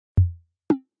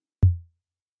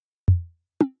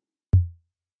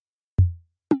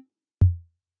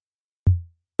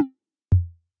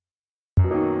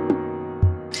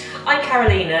I'm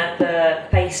Karolina, the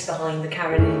face behind the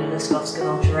Karolina Laskowska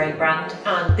lingerie brand,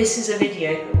 and this is a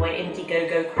video of my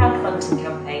Indiegogo crowdfunding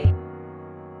campaign.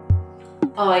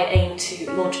 I aim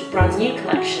to launch a brand new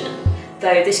collection,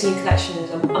 though this new collection,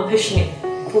 I'm pushing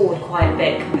it forward quite a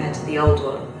bit compared to the old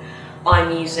one.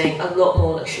 I'm using a lot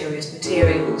more luxurious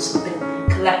materials. I've been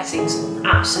collecting some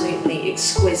absolutely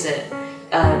exquisite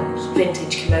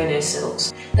vintage kimono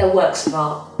silks. They're works of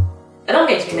art, and I'm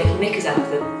going to be making knickers out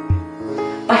of them.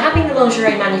 By having the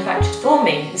lingerie manufactured for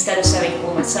me instead of sewing it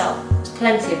all myself, there's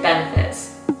plenty of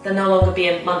benefits. There'll no longer be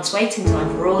a month's waiting time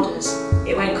for orders.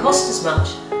 It won't cost as much.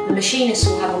 The machinist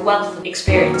will have a wealth of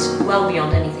experience well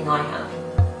beyond anything I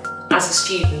have. As a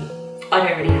student, I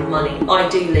don't really have money. I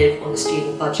do live on a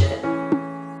student budget.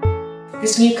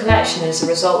 This new collection is a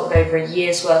result of over a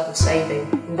year's worth of saving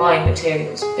and buying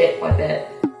materials bit by bit.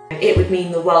 It would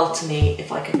mean the world to me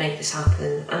if I could make this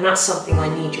happen, and that's something I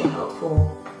need your help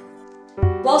for.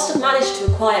 Whilst I've managed to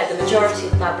acquire the majority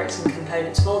of fabrics and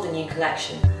components for the new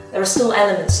collection, there are still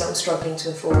elements that I'm struggling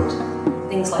to afford.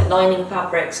 Things like lining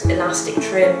fabrics, elastic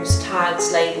trims,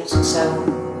 tags, labels and so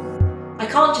on. I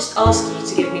can't just ask you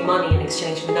to give me money in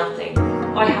exchange for nothing.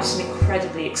 I have some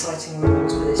incredibly exciting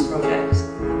rewards for this project,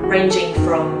 ranging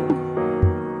from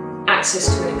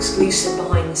access to an exclusive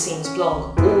behind-the-scenes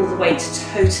blog all the way to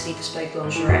totally bespoke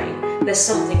lingerie. There's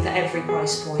something for every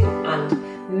price point,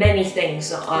 and many things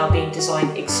that are being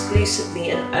designed exclusively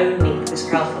and only for this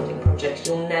crowdfunding project.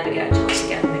 You'll never get a chance to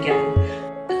get them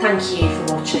again. Thank you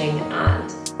for watching, and